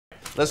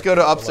Let's go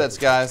to upsets,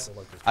 guys.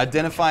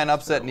 Identify an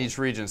upset in each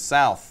region.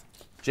 South.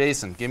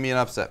 Jason, give me an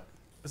upset.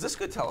 Is this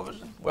good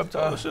television? Web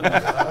television?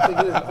 I think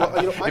it is.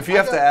 Well, If you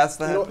have to ask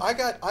that.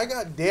 I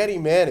got Danny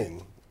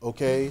Manning.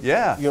 Okay.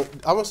 Yeah. I'm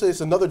gonna say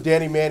it's another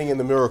Danny Manning in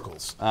the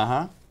Miracles.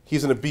 Uh-huh.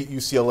 He's gonna beat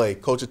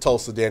UCLA. Coach of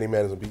Tulsa, Danny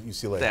Manning's gonna beat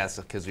UCLA. That's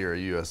because you're a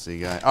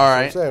USC guy. All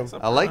right. That's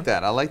what I'm I like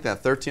that. I like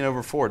that.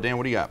 13/4. Dan,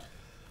 what do you got?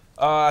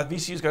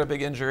 VCU's got a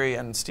big injury,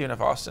 and Stephen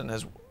F. Austin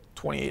has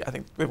 28. I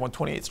think they've won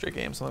 28 straight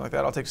games, something like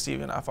that. I'll take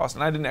Stephen F.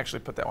 Austin. I didn't actually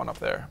put that one up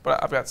there,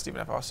 but I've got Stephen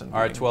F. Austin. All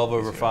right,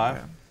 12/5.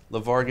 Yeah.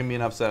 LeVar, give me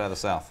an upset out of the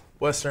South.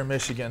 Western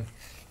Michigan.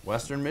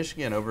 Western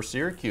Michigan over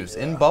Syracuse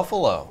in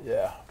Buffalo.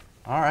 Yeah.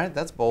 All right,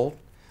 that's bold.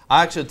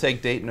 I actually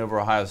take Dayton over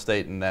Ohio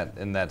State in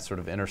that sort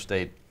of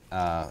interstate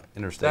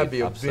That'd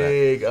be upset. a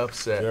big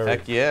upset.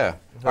 Heck yeah.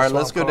 All right,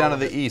 let's go down to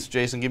the East.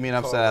 Jason, give me an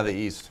upset out of the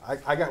East.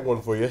 I got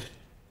one for you.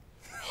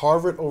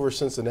 Harvard over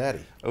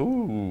Cincinnati.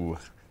 Ooh,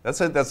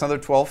 that's another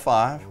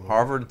 12-5.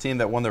 Harvard, a team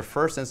that won their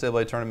first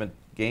NCAA tournament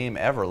game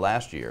ever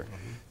last year.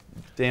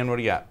 Dan, what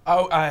do you got?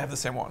 Oh, I have the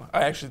same one.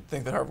 I actually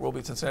think that Harvard will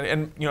beat Cincinnati.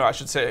 And, I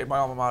should say my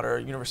alma mater,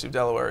 University of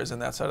Delaware, is in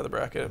that side of the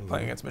bracket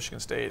playing against Michigan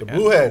State. The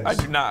Blue Hens. I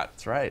do not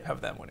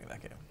have them winning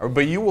that game.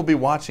 But you will be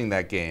watching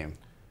that game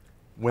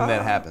when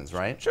that happens,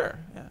 right? Sure,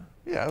 yeah.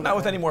 Yeah. Not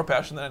with any more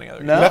passion than any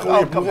other No? game. You have to wear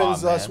your come Blue on,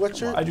 Hens man.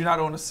 sweatshirt? I do not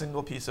own a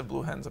single piece of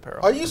Blue Hens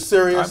apparel. Are you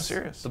serious? I'm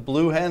serious. The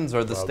Blue Hens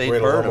are the state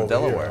great bird alum of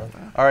over Delaware.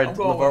 here, All right, I'm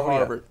going LeVar, with what do you got?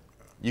 Harvard.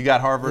 You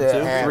got Harvard too?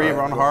 Yeah, 3 Harvard.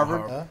 are on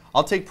Harvard? Huh?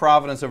 I'll take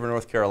Providence over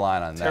North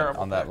Carolina on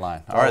Terrible that pick.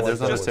 line. All right, there's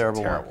like another that.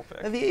 terrible Terrible one.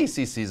 pick. And the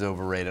ACC's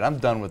overrated. I'm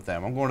done with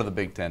them. I'm going to the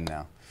Big Ten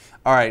now.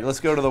 All right, let's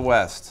go to the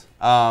West.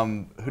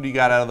 Who do you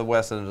got out of the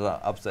West as an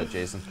upset,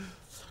 Jason?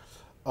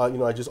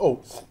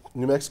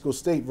 New Mexico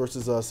State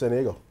versus San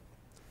Diego.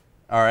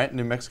 All right,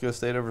 New Mexico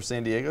State over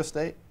San Diego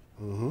State.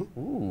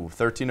 Ooh,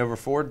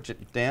 13/4.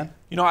 Dan?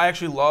 I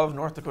actually love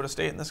North Dakota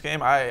State in this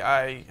game.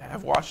 I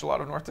have watched a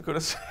lot of North Dakota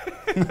State,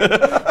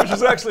 which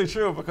is actually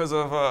true because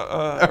of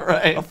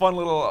a fun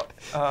little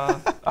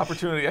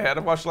opportunity I had.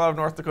 I've watched a lot of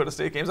North Dakota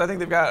State games. I think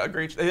they've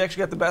actually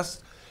got the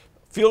best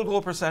field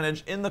goal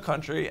percentage in the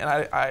country, and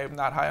I'm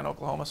not high on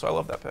Oklahoma, so I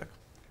love that pick.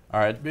 All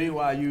right.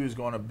 BYU is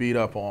going to beat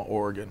up on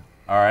Oregon.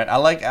 All right.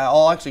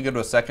 I'll actually go to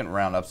a second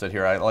round upset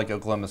here. I like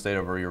Oklahoma State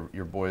over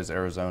your boys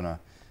Arizona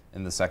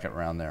in the second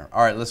round there.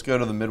 All right, let's go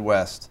to the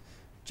Midwest.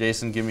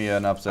 Jason, give me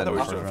an upset. I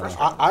thought we were doing first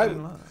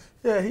round.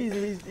 Yeah, he's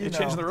You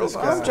changed the rules.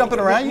 I'm jumping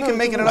around. You can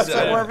make it an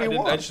upset wherever you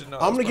want.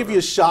 I'm going to give you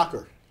a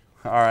shocker.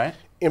 All right.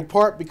 In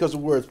part because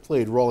of where it's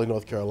played, Raleigh,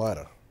 North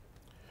Carolina.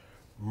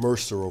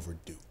 Mercer over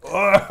Duke. Oh,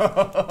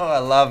 I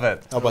love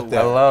it. How about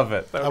that? I love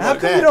it. How How about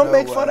come that? you don't No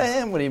make way. fun of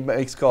him when he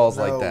makes calls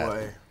like that?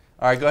 way.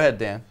 All right, go ahead,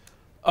 Dan.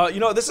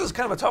 This is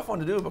kind of a tough one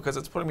to do because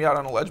it's putting me out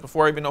on a ledge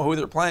before I even know who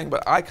they're playing.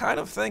 But I kind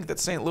of think that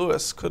St.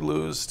 Louis could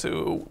lose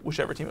to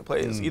whichever team it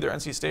plays, either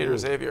NC State or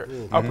Xavier.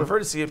 I would prefer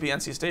to see it be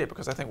NC State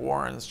because I think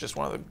Warren's just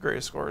one of the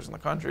greatest scorers in the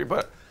country.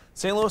 But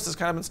St. Louis has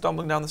kind of been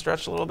stumbling down the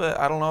stretch a little bit.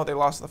 I don't know. They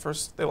lost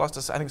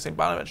to I think St.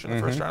 Bonaventure in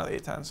the first round of the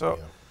A-10. So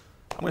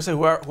I'm going to say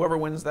whoever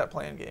wins that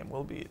playing game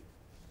will beat.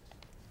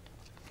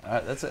 No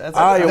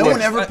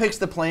one ever picks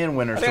the play-in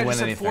winners to win I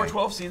anything. just said 4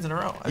 12 seeds in a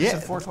row. I Yeah.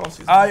 just said 4 12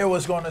 seeds.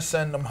 Iowa's going to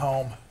send them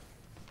home.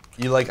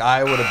 You like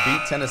Iowa to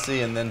beat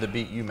Tennessee and then to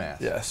beat UMass?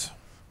 Yes.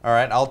 All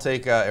right, I'll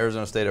take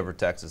Arizona State over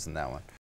Texas in that one.